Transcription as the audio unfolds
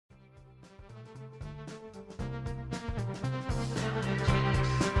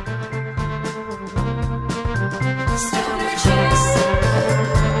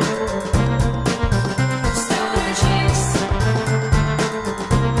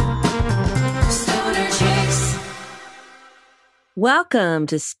Welcome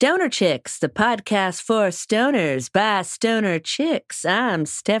to Stoner Chicks, the podcast for stoners by stoner chicks. I'm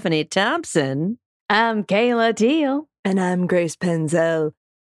Stephanie Thompson. I'm Kayla Teal. And I'm Grace Penzel.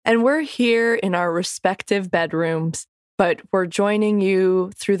 And we're here in our respective bedrooms, but we're joining you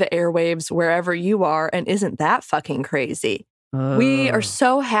through the airwaves wherever you are. And isn't that fucking crazy? We are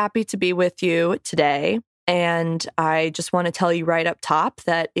so happy to be with you today. And I just want to tell you right up top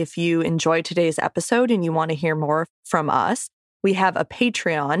that if you enjoyed today's episode and you want to hear more from us, we have a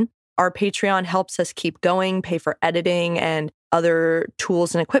Patreon. Our Patreon helps us keep going, pay for editing and other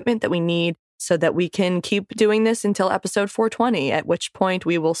tools and equipment that we need so that we can keep doing this until episode 420, at which point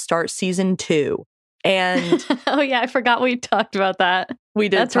we will start season 2. And oh yeah, I forgot we talked about that. We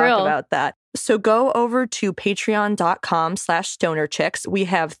did That's talk real. about that. So go over to patreon.com/stonerchicks. We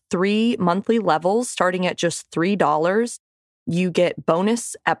have 3 monthly levels starting at just $3. You get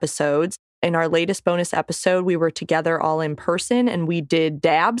bonus episodes. In our latest bonus episode, we were together all in person and we did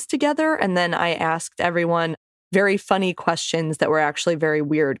dabs together. And then I asked everyone very funny questions that were actually very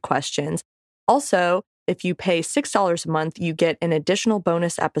weird questions. Also, if you pay $6 a month, you get an additional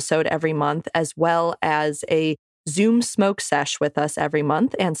bonus episode every month, as well as a Zoom smoke sesh with us every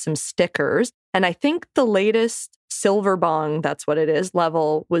month and some stickers. And I think the latest Silver Bong, that's what it is,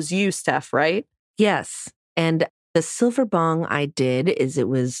 level was you, Steph, right? Yes. And the Silver Bong I did is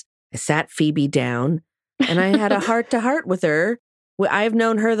I sat Phoebe down and I had a heart-to-heart with her. I've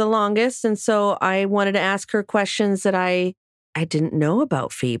known her the longest, and so I wanted to ask her questions that I didn't know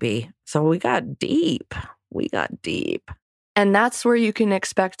about Phoebe. So we got deep. And that's where you can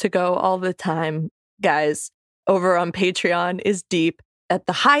expect to go all the time, guys. Over on Patreon is deep. At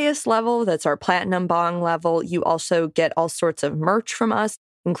the highest level, that's our Platinum Bong level, you also get all sorts of merch from us,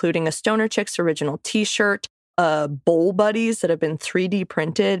 including a Stoner Chicks original t-shirt, bowl buddies that have been 3D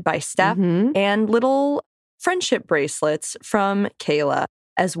printed by Steph, and little friendship bracelets from Kayla,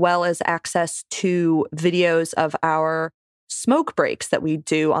 as well as access to videos of our smoke breaks that we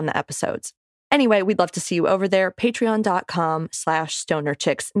do on the episodes. Anyway, we'd love to see you over there.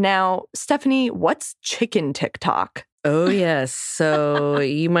 Patreon.com/stonerchicks. Now, Stephanie, what's chicken TikTok? Oh, yes. So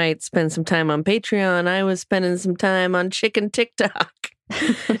you might spend some time on Patreon. I was spending some time on chicken TikTok.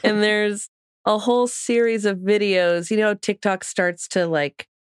 And there's a whole series of videos. You know, TikTok starts to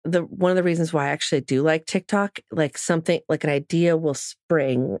one of the reasons why I actually do like TikTok, like something like an idea will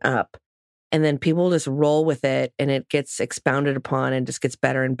spring up and then people just roll with it and it gets expounded upon and just gets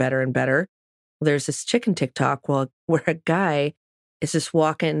better and better and better. There's this chicken TikTok where a guy is just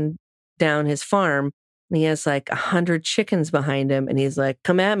walking down his farm and he has like 100 chickens behind him and he's like,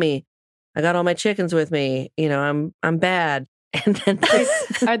 "Come at me. I got all my chickens with me. You know, I'm bad." And then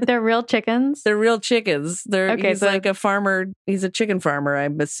Are there real chickens? They're real chickens. He's like a farmer. He's a chicken farmer,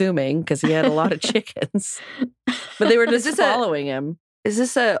 I'm assuming, because he had a lot of chickens. But they were just following him. Is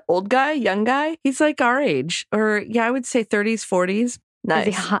this a old guy, young guy? He's like our age, or yeah, I would say 30s, 40s.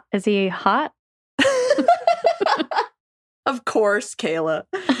 Nice. Is he hot? Of course, Kayla.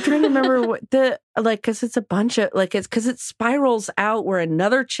 I'm trying to remember because it's a bunch of because it spirals out where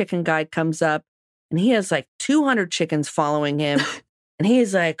another chicken guy comes up. And he has like 200 chickens following him. And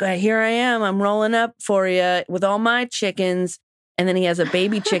he's like, "Here I am. I'm rolling up for you with all my chickens." And then he has a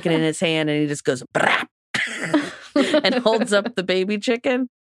baby chicken in his hand and he just goes, "Brap," and holds up the baby chicken.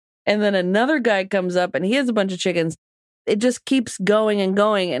 And then another guy comes up and he has a bunch of chickens. It just keeps going and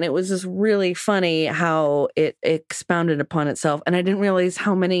going. And it was just really funny how it expounded upon itself. And I didn't realize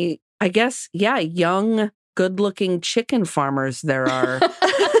how many, I guess, young, good-looking chicken farmers there are.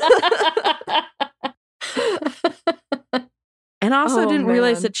 And also didn't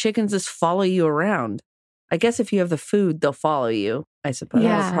realize that chickens just follow you around. I guess if you have the food, they'll follow you, I suppose.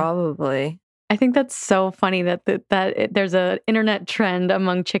 Yeah. Probably. I think that's so funny that there's a internet trend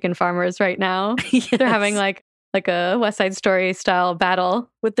among chicken farmers right now. Yes. They're having like a West Side Story style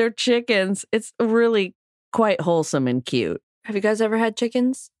battle with their chickens. It's really quite wholesome and cute. Have you guys ever had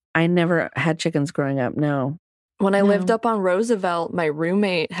chickens? I never had chickens growing up, no. When I lived up on Roosevelt, my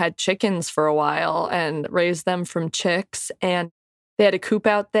roommate had chickens for a while and raised them from chicks. And they had a coop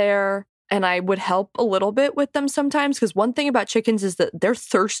out there. And I would help a little bit with them sometimes. Because one thing about chickens is that they're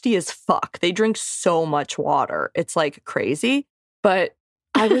thirsty as fuck. They drink so much water. It's like crazy. But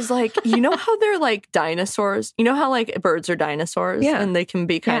I was like, you know how they're like dinosaurs? You know how like birds are dinosaurs? Yeah. And they can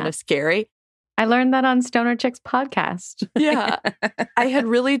be kind of scary? I learned that on Stoner Chicks podcast. Yeah. I had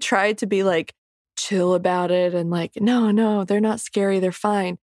really tried to be like, chill about it and like, no, they're not scary, they're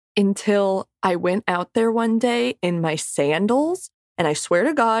fine. Until I went out there one day in my sandals, and I swear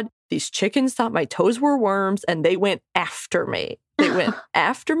to God, these chickens thought my toes were worms and they went after me. They went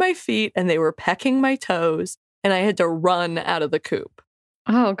after my feet and they were pecking my toes. and I had to run out of the coop.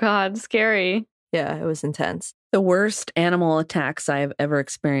 Oh, God, scary. Yeah, it was intense. The worst animal attacks I have ever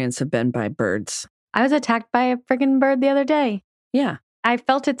experienced have been by birds. I was attacked by a friggin' bird the other day. Yeah. I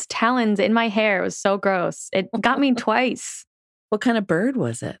felt its talons in my hair. It was so gross. It got me twice. What kind of bird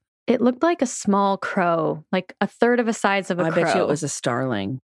was it? It looked like a small crow, like a third of the size of a crow. I bet you it was a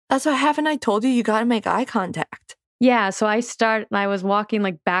starling. That's why haven't I told you got to make eye contact? Yeah, so I was walking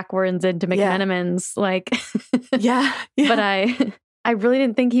like backwards into McMenamins, like yeah. But I really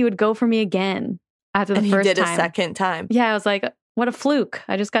didn't think he would go for me again after the first time. And he did a second time. Yeah, I was like, what a fluke.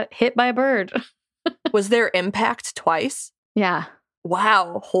 I just got hit by a bird. Was there impact twice? Yeah.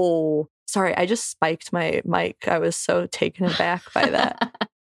 Wow. Oh, sorry, I just spiked my mic. I was so taken aback by that.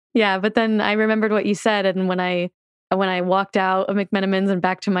 Yeah, but then I remembered what you said, and when I walked out of McMenamins and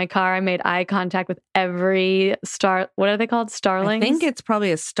back to my car, I made eye contact with every what are they called? Starlings? I think it's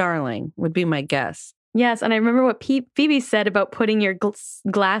probably a starling, would be my guess. Yes, and I remember what Phoebe said about putting your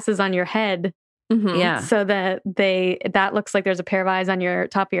glasses on your head. Mm-hmm. Yeah. So that looks like there's a pair of eyes on your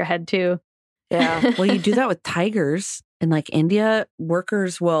top of your head too. Yeah. Well, you do that with tigers. In like India,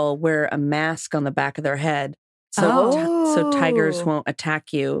 workers will wear a mask on the back of their head. So tigers won't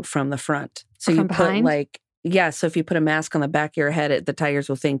attack you from the front. So from you behind? Put so if you put a mask on the back of your head, the tigers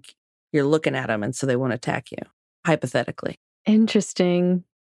will think you're looking at them, and so they won't attack you, hypothetically. Interesting.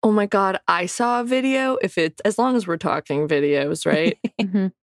 Oh my God, I saw a video, as long as we're talking videos, right? Mm-hmm.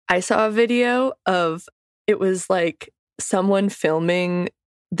 I saw a video of, it was like someone filming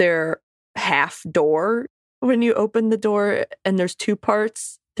their half door. When you open the door and there's two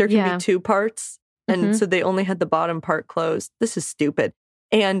parts, there can be two parts. And so they only had the bottom part closed. This is stupid.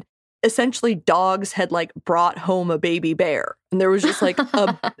 And essentially dogs had like brought home a baby bear. And there was just like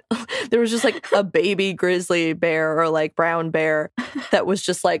a baby grizzly bear or like brown bear that was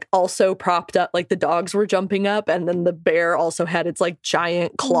just like also propped up. Like the dogs were jumping up, and then the bear also had its like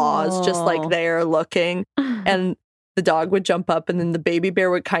giant claws just like there looking. And the dog would jump up, and then the baby bear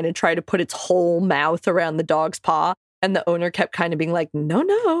would kind of try to put its whole mouth around the dog's paw. And the owner kept kind of being like, no.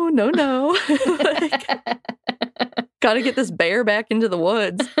 Like, gotta get this bear back into the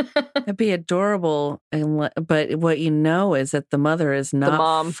woods. That'd be adorable. But what you know is that the mother is not the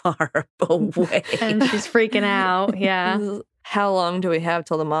mom. Far away. And she's freaking out. Yeah. How long do we have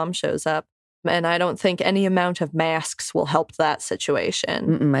till the mom shows up? And I don't think any amount of masks will help that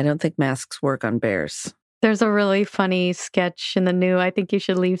situation. I don't think masks work on bears. There's a really funny sketch in the new I Think You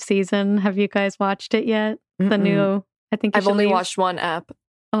Should Leave season. Have you guys watched it yet? The new I Think You Should Leave? I've only watched one ep.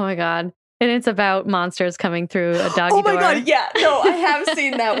 Oh my God. And it's about monsters coming through a doggy door. Oh my God, yeah. No, I have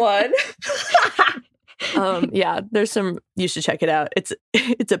seen that one. Yeah, there's some, you should check it out.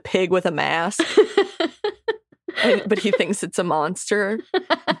 It's a pig with a mask. But he thinks it's a monster.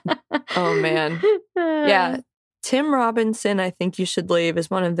 Oh man. Yeah. Tim Robinson, I Think You Should Leave, is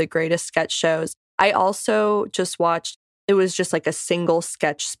one of the greatest sketch shows. I also just watched, it was just like a single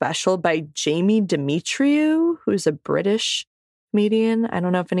sketch special by Jamie Demetriou, who's a British comedian. I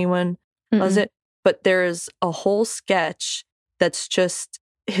don't know if anyone knows it, but there's a whole sketch that's just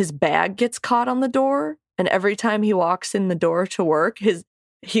his bag gets caught on the door, and every time he walks in the door to work,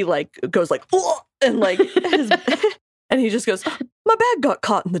 he like goes like, oh! And like and he just goes, my bag got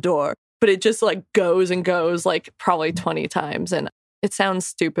caught in the door. But it just like goes and goes like probably 20 times. And it sounds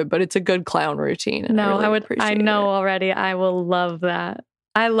stupid, but it's a good clown routine. No, I really I know already. I will love that.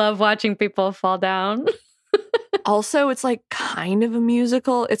 I love watching people fall down. Also, it's like kind of a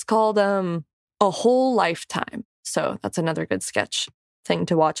musical. It's called A Whole Lifetime. So that's another good sketch thing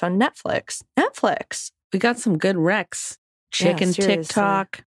to watch on Netflix. We got some good recs. Chicken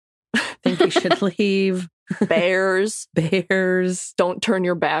TikTok. Think You Should Leave. Bears. Don't turn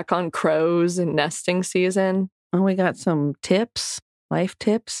your back on crows in nesting season. Oh, we got some tips, life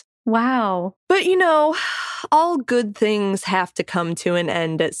tips. Wow. But you know, all good things have to come to an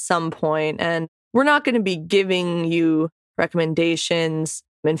end at some point, and we're not going to be giving you recommendations.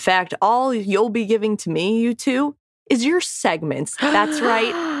 In fact, all you'll be giving to me, you two, is your segments. That's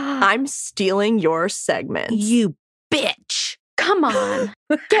right. I'm stealing your segments. You bitch. Come on.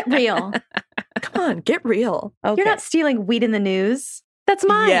 Get real. Come on, get real. Okay. You're not stealing Weed in the News. That's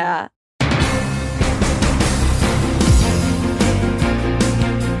mine. Yeah.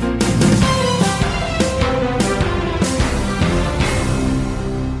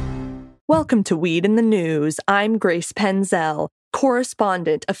 Welcome to Weed in the News. I'm Grace Penzel,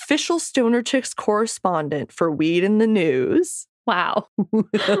 correspondent, official Stoner Chicks correspondent for Weed in the News. Wow.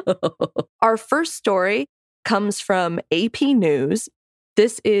 Our first story comes from AP News.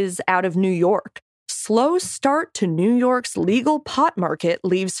 This is out of New York. Slow start to New York's legal pot market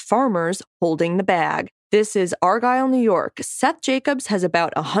leaves farmers holding the bag. This is Argyle, New York. Seth Jacobs has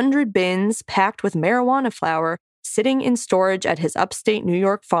about 100 bins packed with marijuana flower sitting in storage at his upstate New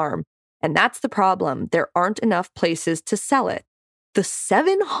York farm. And that's the problem. There aren't enough places to sell it. The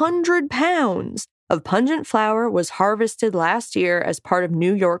 700 pounds of pungent flower was harvested last year as part of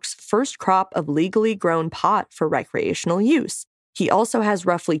New York's first crop of legally grown pot for recreational use. He also has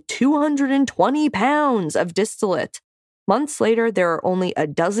roughly 220 pounds of distillate. Months later, there are only a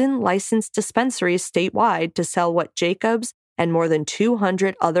dozen licensed dispensaries statewide to sell what Jacobs and more than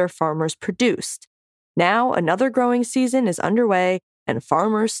 200 other farmers produced. Now, another growing season is underway, and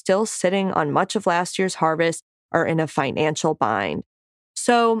farmers still sitting on much of last year's harvest are in a financial bind.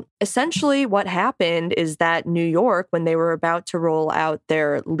 So essentially what happened is that New York, when they were about to roll out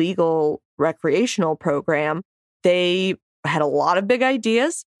their legal recreational program, they had a lot of big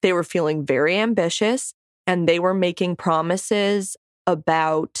ideas. They were feeling very ambitious, and they were making promises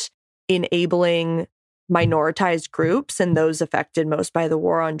about enabling minoritized groups and those affected most by the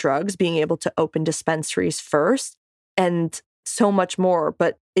war on drugs being able to open dispensaries first and so much more.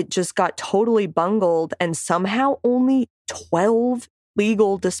 But it just got totally bungled, and somehow only 12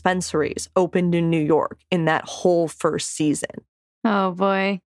 legal dispensaries opened in New York in that whole first season. Oh,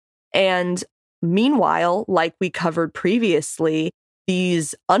 boy. And meanwhile, like we covered previously,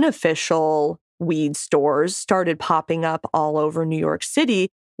 these unofficial weed stores started popping up all over New York City,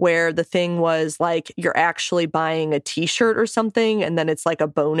 where the thing was like you're actually buying a t-shirt or something, and then it's like a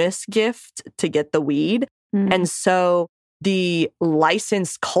bonus gift to get the weed. And so the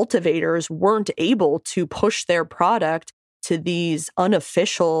licensed cultivators weren't able to push their product to these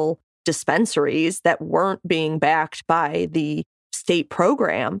unofficial dispensaries that weren't being backed by the state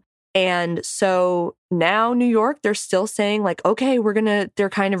program. And so now New York, they're still saying like, okay, they're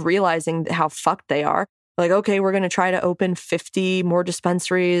kind of realizing how fucked they are. Like, okay, we're going to try to open 50 more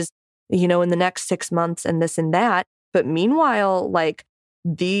dispensaries, in the next 6 months and this and that. But meanwhile, like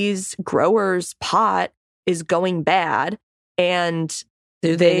these growers' pot is going bad, and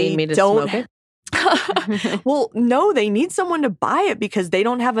do they need me to smoke it? Well, no, they need someone to buy it because they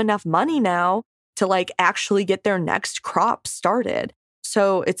don't have enough money now to like actually get their next crop started.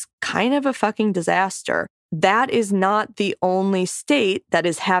 So it's kind of a fucking disaster. That is not the only state that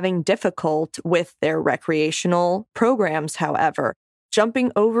is having difficult with their recreational programs, however.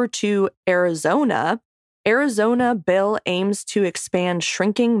 Jumping over to Arizona bill aims to expand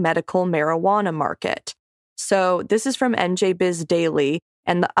shrinking medical marijuana market. So this is from NJ Biz Daily.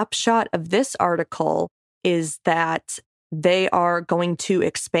 And the upshot of this article is that they are going to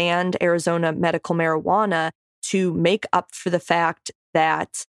expand Arizona medical marijuana to make up for the fact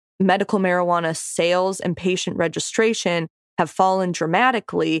that medical marijuana sales and patient registration have fallen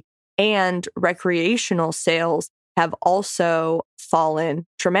dramatically, and recreational sales have also fallen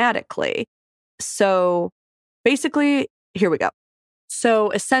dramatically. So basically, here we go.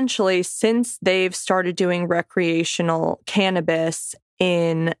 So essentially, since they've started doing recreational cannabis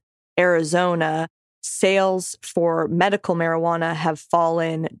in Arizona, sales for medical marijuana have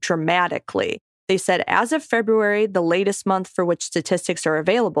fallen dramatically. They said as of February, the latest month for which statistics are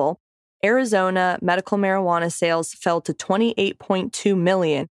available, Arizona medical marijuana sales fell to 28.2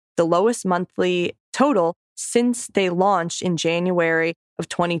 million, the lowest monthly total since they launched in January of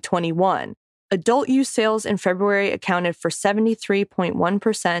 2021. Adult use sales in February accounted for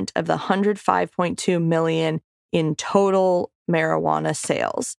 73.1% of the 105.2 million in total marijuana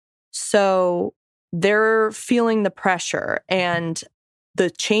sales. So they're feeling the pressure, and the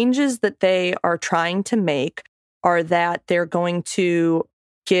changes that they are trying to make are that they're going to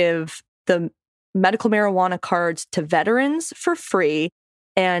give the medical marijuana cards to veterans for free,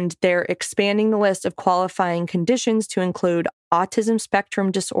 and they're expanding the list of qualifying conditions to include autism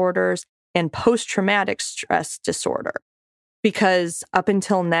spectrum disorders and post-traumatic stress disorder. Because up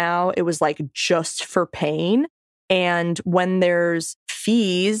until now, it was like just for pain. And when there's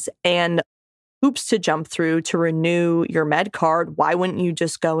fees and hoops to jump through to renew your med card, why wouldn't you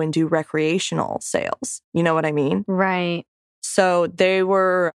just go and do recreational sales? You know what I mean? Right. So they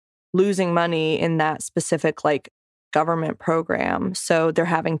were losing money in that specific like government program. So they're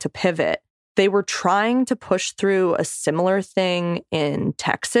having to pivot. They were trying to push through a similar thing in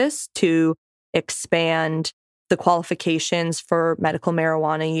Texas to expand the qualifications for medical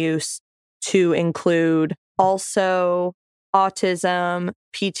marijuana use to include also autism,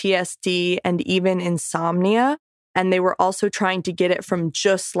 PTSD, and even insomnia. And they were also trying to get it from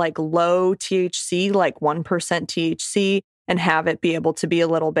just like low THC, like 1% THC, and have it be able to be a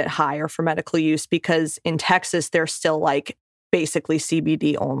little bit higher for medical use, because in Texas, they're still like basically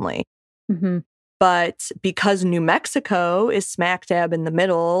CBD only. Mm-hmm. But because New Mexico is smack dab in the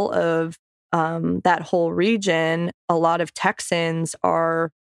middle of that whole region, a lot of Texans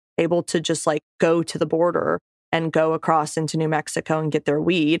are able to just like go to the border and go across into New Mexico and get their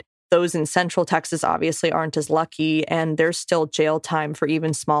weed. Those in Central Texas obviously aren't as lucky, and there's still jail time for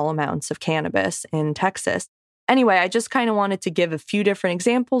even small amounts of cannabis in Texas. Anyway, I just kind of wanted to give a few different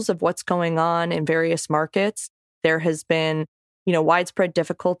examples of what's going on in various markets. There has been, widespread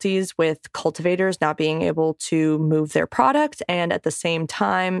difficulties with cultivators not being able to move their product. And at the same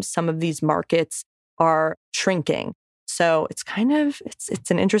time, some of these markets are shrinking. So it's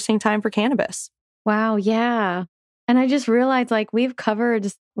it's an interesting time for cannabis. Wow. Yeah. And I just realized we've covered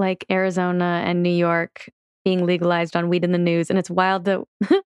Arizona and New York being legalized on weed in the news. And it's wild that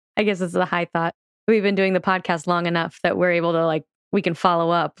I guess this is a high thought. We've been doing the podcast long enough that we're able to we can follow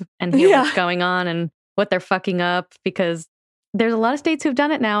up and hear what's going on and what they're fucking up, because there's a lot of states who've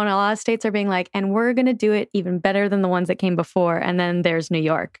done it now, and a lot of states are being and we're going to do it even better than the ones that came before. And then there's New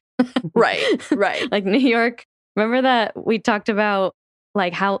York. Right. New York. Remember that we talked about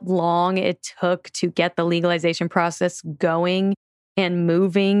how long it took to get the legalization process going and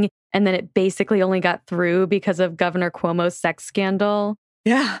moving. And then it basically only got through because of Governor Cuomo's sex scandal.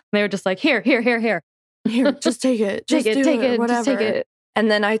 Yeah. They were just here. Here, just take it. Just take it, whatever. Just take it. And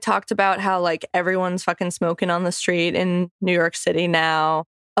then I talked about how everyone's fucking smoking on the street in New York City now.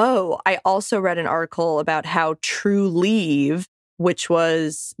 Oh, I also read an article about how Trulieve, which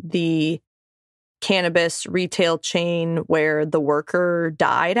was the cannabis retail chain where the worker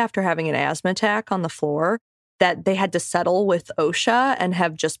died after having an asthma attack on the floor, that they had to settle with OSHA and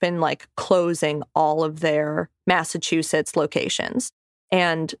have just been closing all of their Massachusetts locations.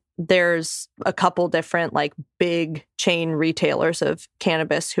 And there's a couple different big chain retailers of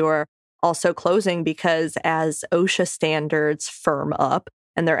cannabis who are also closing because as OSHA standards firm up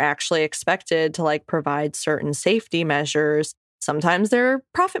and they're actually expected to provide certain safety measures, sometimes their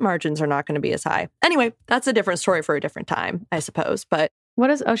profit margins are not going to be as high. Anyway, that's a different story for a different time, I suppose. But what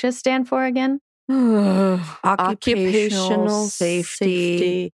does OSHA stand for again? Occupational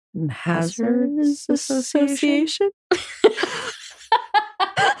Safety and Hazards Association.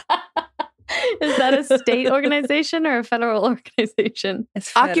 Is that a state organization or a federal organization?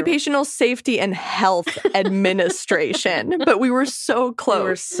 It's Occupational Safety and Health Administration. But we were so close. We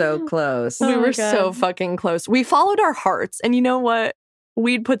were so close. We were so fucking close. We followed our hearts. And you know what?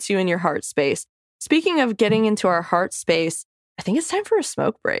 Weed puts you in your heart space. Speaking of getting into our heart space, I think it's time for a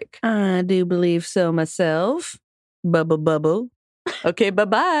smoke break. I do believe so myself. Bubble. Okay,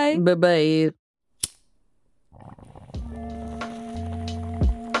 bye-bye. Bye-bye.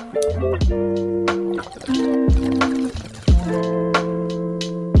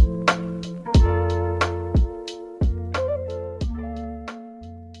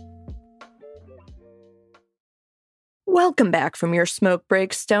 Welcome back from your smoke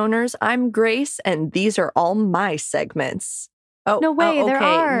break, stoners. I'm Grace, and these are all my segments. Oh, no way, they're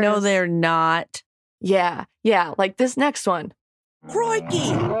ours. No, they're not. Yeah, like this next one. Crikey,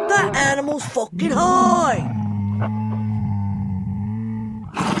 that animal's fucking high!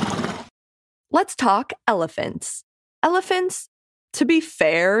 Let's talk elephants. Elephants, to be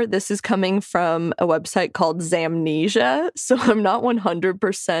fair, this is coming from a website called Zamnesia, so I'm not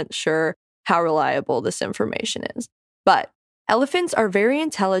 100% sure how reliable this information is. But elephants are very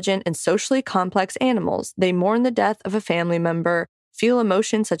intelligent and socially complex animals. They mourn the death of a family member, feel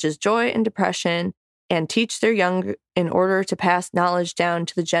emotions such as joy and depression, and teach their young in order to pass knowledge down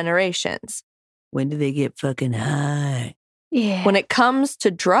to the generations. When do they get fucking high? Yeah. When it comes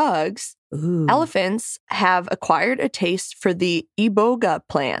to drugs, Ooh. Elephants have acquired a taste for the iboga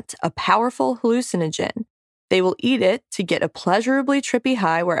plant, a powerful hallucinogen. They will eat it to get a pleasurably trippy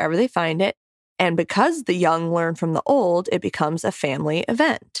high wherever they find it. And because the young learn from the old, it becomes a family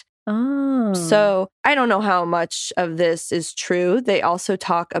event. Oh. So I don't know how much of this is true. They also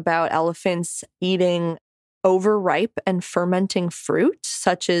talk about elephants eating overripe and fermenting fruit,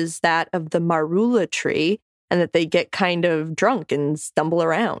 such as that of the marula tree, and that they get kind of drunk and stumble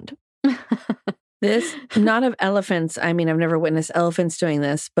around. This, not of elephants. I mean, I've never witnessed elephants doing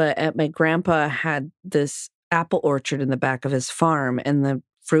this, but my grandpa had this apple orchard in the back of his farm, and the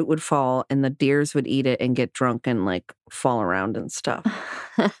fruit would fall and the deers would eat it and get drunk and fall around and stuff.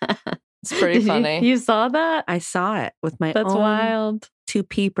 It's pretty funny. You saw that? I saw it with my That's own wild. two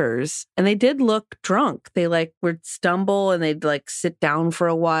peepers, and they did look drunk. They would stumble and they'd sit down for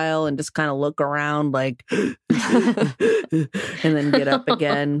a while and just kind of look around and then get up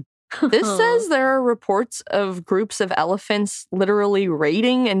again. This says there are reports of groups of elephants literally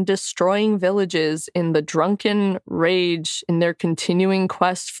raiding and destroying villages in the drunken rage in their continuing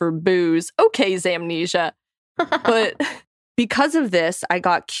quest for booze. Okay, Zamnesia. But because of this, I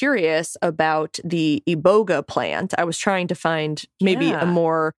got curious about the iboga plant. I was trying to find maybe a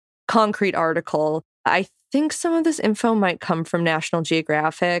more concrete article. I think some of this info might come from National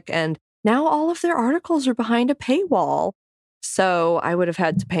Geographic, and now all of their articles are behind a paywall. So I would have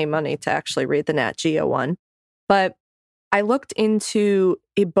had to pay money to actually read the Nat Geo one. But I looked into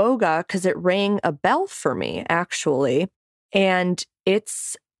iboga because it rang a bell for me, actually. And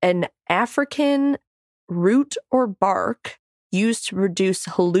it's an African root or bark used to reduce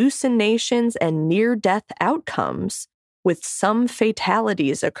hallucinations and near-death outcomes, with some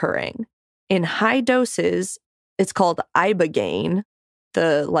fatalities occurring. In high doses, it's called ibogaine,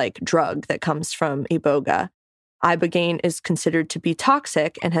 the drug that comes from iboga. Ibogaine is considered to be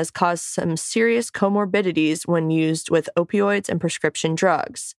toxic and has caused some serious comorbidities when used with opioids and prescription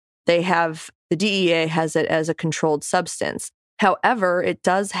drugs. The DEA has it as a controlled substance. However, it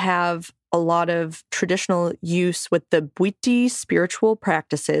does have a lot of traditional use with the Bwiti spiritual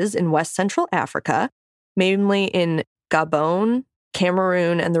practices in West Central Africa, mainly in Gabon,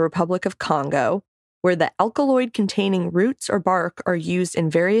 Cameroon, and the Republic of Congo, where the alkaloid-containing roots or bark are used in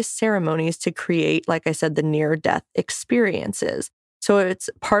various ceremonies to create, like I said, the near-death experiences. So it's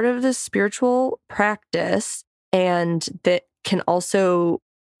part of the spiritual practice, and that can also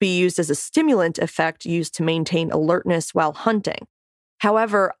be used as a stimulant effect used to maintain alertness while hunting.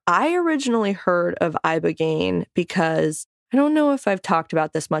 However, I originally heard of ibogaine because I don't know if I've talked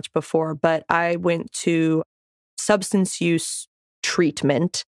about this much before, but I went to substance use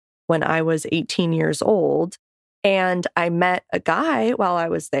treatment when I was 18 years old. And I met a guy while I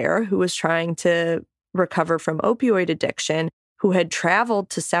was there who was trying to recover from opioid addiction, who had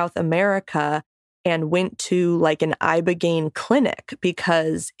traveled to South America and went to an ibogaine clinic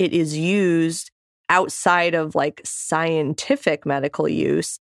because it is used outside of scientific medical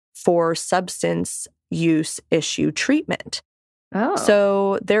use for substance use issue treatment. Oh.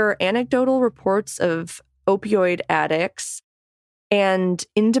 So there are anecdotal reports of opioid addicts, and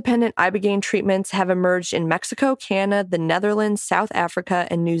independent ibogaine treatments have emerged in Mexico, Canada, the Netherlands, South Africa,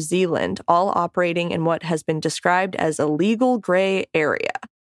 and New Zealand, all operating in what has been described as a legal gray area.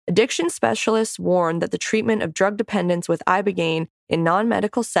 Addiction specialists warn that the treatment of drug dependence with ibogaine in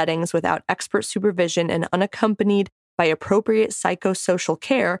non-medical settings without expert supervision and unaccompanied by appropriate psychosocial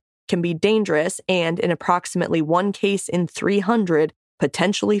care can be dangerous and, in approximately 1 case in 300,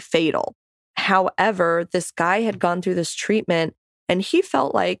 potentially fatal. However, this guy had gone through this treatment and he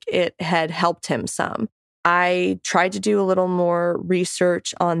felt like it had helped him some. I tried to do a little more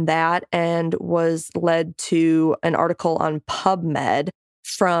research on that and was led to an article on PubMed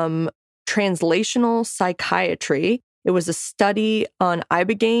from Translational Psychiatry. It was a study on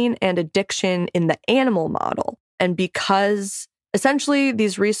ibogaine and addiction in the animal model. And because essentially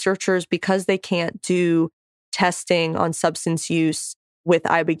these researchers, because they can't do testing on substance use with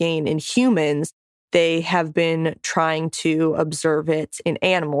ibogaine in humans, they have been trying to observe it in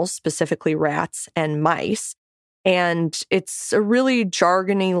animals, specifically rats and mice. And it's a really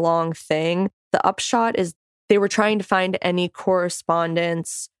jargony long thing. The upshot is they were trying to find any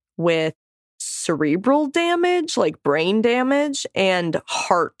correspondence with cerebral damage, like brain damage, and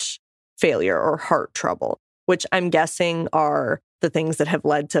heart failure or heart trouble, which I'm guessing are the things that have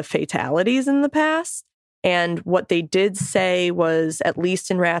led to fatalities in the past. And what they did say was, at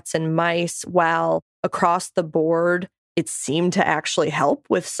least in rats and mice, while across the board, it seemed to actually help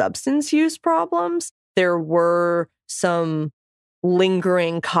with substance use problems, there were some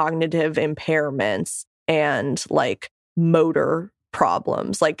lingering cognitive impairments and motor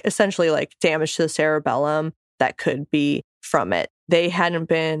problems, essentially damage to the cerebellum that could be from it. They hadn't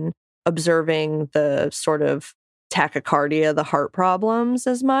been observing the sort of tachycardia, the heart problems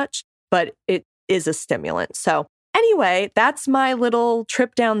as much, but it is a stimulant. So anyway, that's my little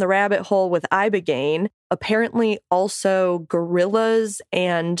trip down the rabbit hole with ibogaine. Apparently also gorillas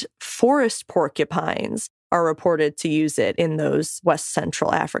and forest porcupines are reported to use it in those West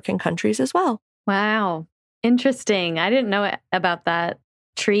Central African countries as well. Wow. Interesting. I didn't know about that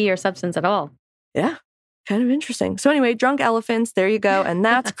tree or substance at all. Yeah, kind of interesting. So anyway, drunk elephants, there you go. And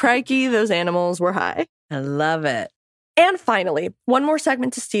that's crikey, those animals were high. I love it. And finally, one more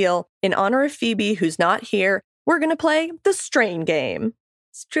segment to steal. In honor of Phoebe, who's not here, we're going to play the Strain Game.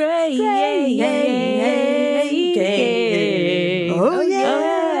 Strain Game. Oh,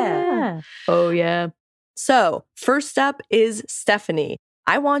 yeah. Oh, yeah. So first up is Stephanie.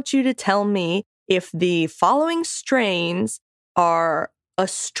 I want you to tell me if the following strains are a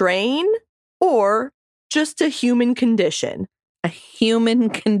strain or just a human condition. A human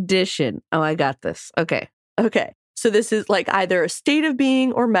condition. Oh, I got this. Okay. Okay. So this is either a state of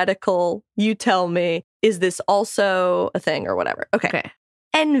being or medical. You tell me. is this also a thing or whatever? Okay.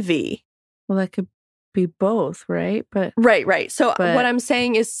 Envy. Well, that could be both, right? But Right. So But- what I'm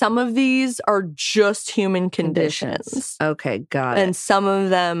saying is some of these are just human conditions. Okay, got And it. some of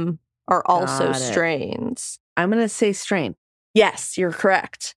them are also Got it. strains. I'm going to say strain. Yes, you're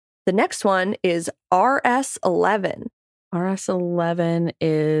correct. The next one is RS11. RS11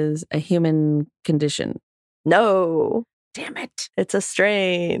 is a human condition. No, Damn it. it's a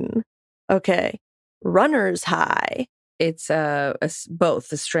strain. Okay. Runner's high. It's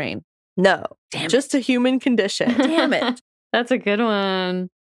both a strain. No, Damn just a human condition. Damn it. That's a good one.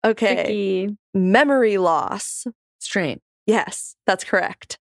 Okay. Tricky. Memory loss. Strain. Yes, that's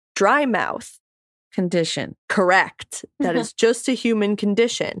correct. Dry mouth. Condition. Correct. That is just a human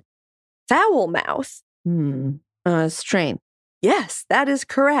condition. Foul mouth. Strain. Yes, that is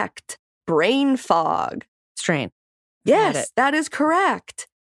correct. Brain fog. Strain. Got Yes, it. that is correct.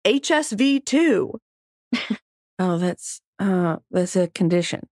 HSV2. Oh, that's a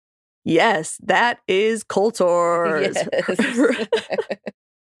condition. Yes, that is Coulter's.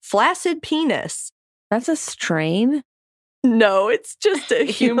 Flaccid penis. That's a strain. No, it's just a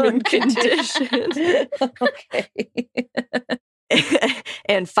human condition. Okay.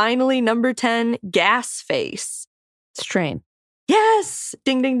 And finally, number 10, gas face. Strain. Yes.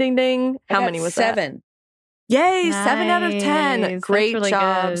 Ding, ding, ding, ding. I How got many was that? 7? Yay, 7 out of 10. Nice. That's Great really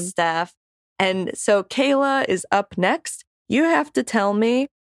job, good. Steph. And so Kayla is up next. You have to tell me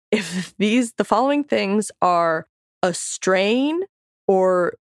if the following things are a strain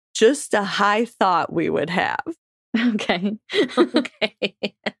or just a high thought we would have. Okay. Okay.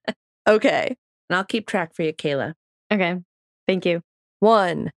 Okay. And I'll keep track for you, Kayla. Okay. Thank you.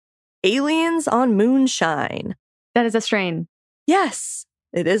 1, aliens on moonshine. That is a strain. Yes,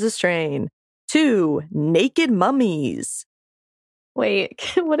 it is a strain. 2, naked mummies. Wait,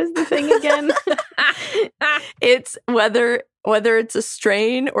 what is the thing again? It's whether it's a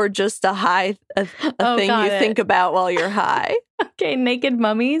strain or just a high a Oh, thing got you it. think about while you're high. Okay, naked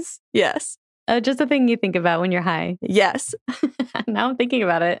mummies. Yes. Just a thing you think about when you're high. Yes. Now I'm thinking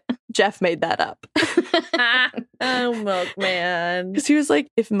about it. Jeff made that up. Oh, milkman. Because he was like,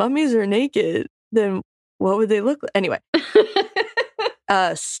 if mummies are naked, then what would they look like? Anyway,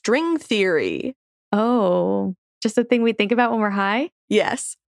 string theory. Oh, just a thing we think about when we're high?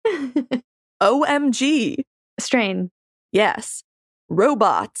 Yes. OMG. Strain. Yes.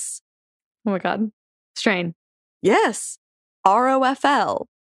 Robots. Oh my God. Strain. Yes. ROFL.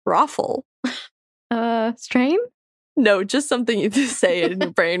 Raffle. Strain? No, just something you just say in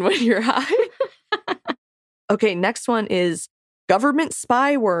your brain when you're high. Okay, next one is government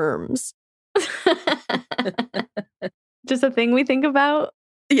spy worms. Just a thing we think about?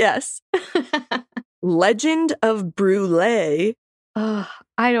 Yes. Legend of Brule. I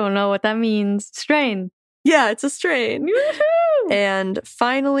don't know what that means. Strain. Yeah, it's a strain. Woohoo! And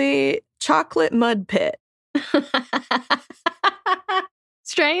finally, chocolate mud pit.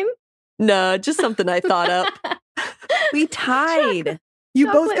 Strain? No, just something I thought up. We tied. You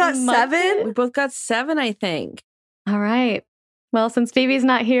both Chocolate got mud 7? pit? We both got 7, I think. All right. Well, since Phoebe's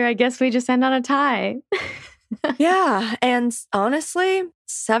not here, I guess we just end on a tie. Yeah, and honestly,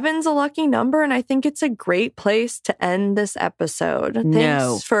 7's a lucky number, and I think it's a great place to end this episode.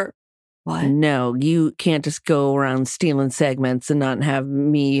 No. Thanks for what? No, you can't just go around stealing segments and not have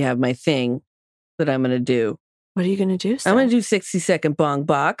me have my thing that I'm going to do. What are you gonna do? I'm going Steph? to do 60-second bong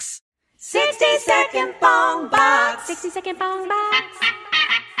box. 60-second bong box. 60-second bong box.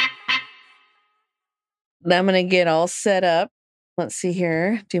 I'm going to get all set up. Let's see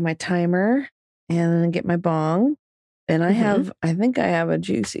here. Do my timer and then get my bong. And I think I have a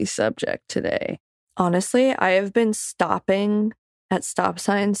juicy subject today. Honestly, I have been stopping at stop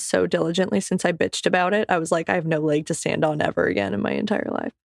signs so diligently since I bitched about it. I was like, I have no leg to stand on ever again in my entire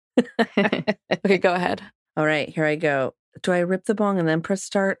life. Okay, go ahead. All right, here I go. Do I rip the bong and then press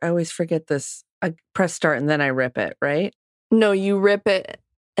start? I always forget this. I press start and then I rip it, right? No, you rip it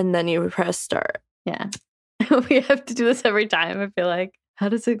and then you press start. Yeah. We have to do this every time, I feel like. How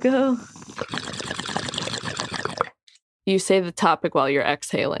does it go? You say the topic while you're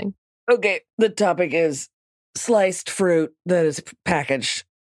exhaling. Okay, the topic is sliced fruit that is packaged.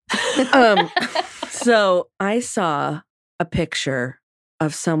 So I saw a picture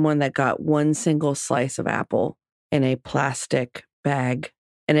of someone that got one single slice of apple in a plastic bag,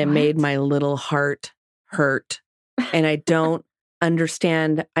 and it made What? my little heart hurt. And I don't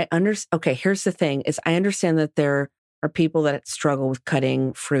understand. Okay, here's the thing: is I understand that there are people that struggle with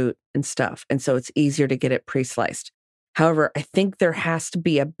cutting fruit and stuff, and so it's easier to get it pre-sliced. However, I think there has to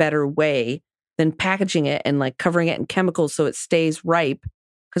be a better way than packaging it and like covering it in chemicals so it stays ripe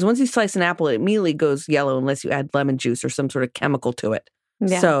Because once you slice an apple, it immediately goes yellow unless you add lemon juice or some sort of chemical to it.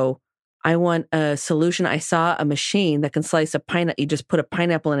 Yeah. So I want a solution. I saw a machine that can slice a pineapple. You just put a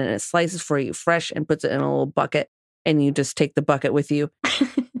pineapple in it and it slices for you fresh and puts it in a little bucket. And you just take the bucket with you.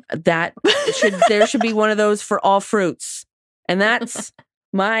 There should be one of those for all fruits. And that's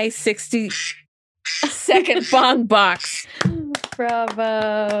my 60-second bong box.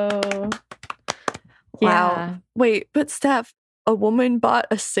 Bravo. Wow. Yeah. Wait, but Steph, a woman bought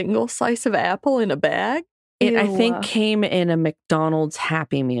a single slice of apple in a bag? It, I Ew. think, came in a McDonald's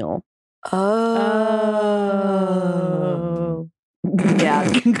Happy Meal. Oh.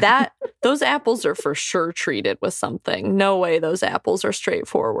 Yeah, those apples are for sure treated with something. No way those apples are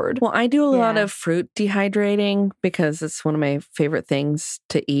straightforward. Well, I do a lot Yeah. of fruit dehydrating because it's one of my favorite things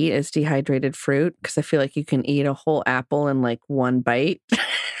to eat is dehydrated fruit because I feel like you can eat a whole apple in like one bite.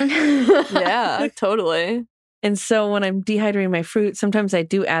 Yeah, totally. And so when I'm dehydrating my fruit, sometimes I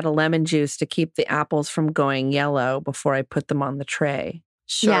do add a lemon juice to keep the apples from going yellow before I put them on the tray.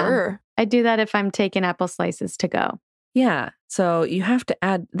 Sure. I do that if I'm taking apple slices to go. Yeah. So you have to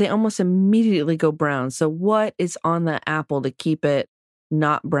add, they almost immediately go brown. So what is on the apple to keep it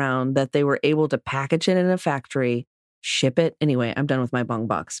not brown that they were able to package it in a factory, ship it? Anyway, I'm done with my bong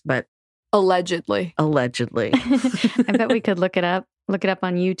box, but Allegedly. allegedly. I bet we could look it up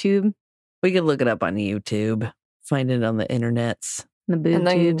on YouTube, We could look it up on YouTube, find it on the internets, the boob And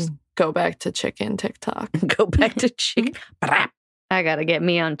then tubes. go back to chicken TikTok. go back to chicken. I gotta get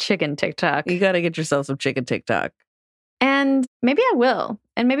me on chicken TikTok. You got to get yourself some chicken TikTok. And maybe I will.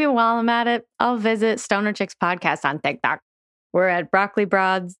 And maybe while I'm at it, I'll visit Stoner Chicks Podcast on TikTok. We're at Broccoli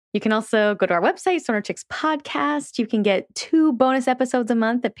Broads. You can also go to our website, Stoner Chicks Podcast. You can get 2 bonus episodes a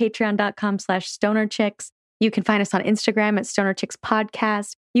month at patreon.com/stonerchicks. You can find us on Instagram at Stoner Chicks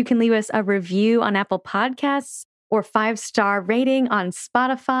Podcast. You can leave us a review on Apple Podcasts or 5-star rating on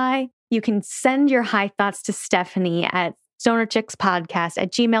Spotify. You can send your high thoughts to Stephanie at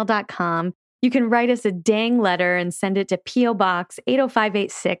stonerchickspodcast@gmail.com. You can write us a dang letter and send it to P.O. Box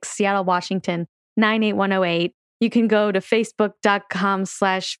 80586, Seattle, Washington, 98108. You can go to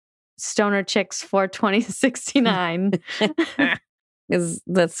facebook.com/stonerchicks42069. Because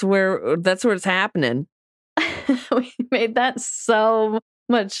that's where it's happening. We made that so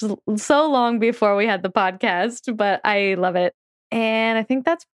long before we had the podcast, but I love it. And I think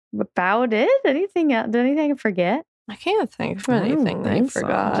that's about it. Anything else? Did anything I forget? I can't think of I don't anything that I think so.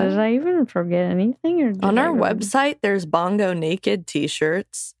 forgot. Did I even forget anything? Or did On I our remember? website, there's Bongo Naked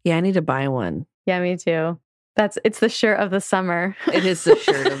t-shirts. Yeah, I need to buy one. Yeah, me too. It's the shirt of the summer. It is the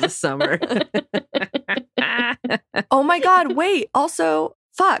shirt of the summer. Oh my God, wait. Also,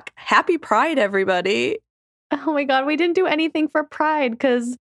 happy Pride, everybody. Oh my God, we didn't do anything for Pride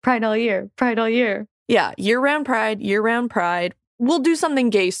because Pride all year. Yeah, year-round Pride. We'll do something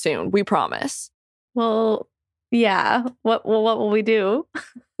gay soon, we promise. Well, yeah. What will we do?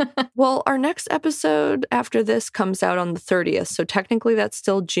 Well, our next episode after this comes out on the 30th. So technically that's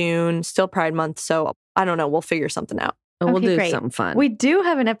still June, still Pride Month. So I don't know. We'll figure something out. We'll Okay, do great. something fun. We do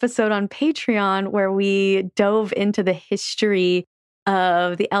have an episode on Patreon where we dove into the history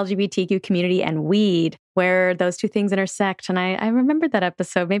of the LGBTQ community and weed, where those two things intersect. And I remembered that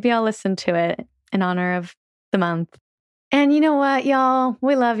episode. Maybe I'll listen to it in honor of the month. And you know what, y'all?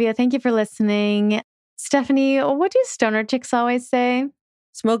 We love you. Thank you for listening. Stephanie, what do Stoner Chicks always say?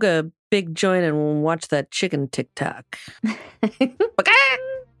 Smoke a big joint and watch that chicken TikTok.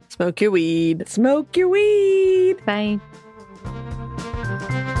 Smoke your weed. Smoke your weed. Bye.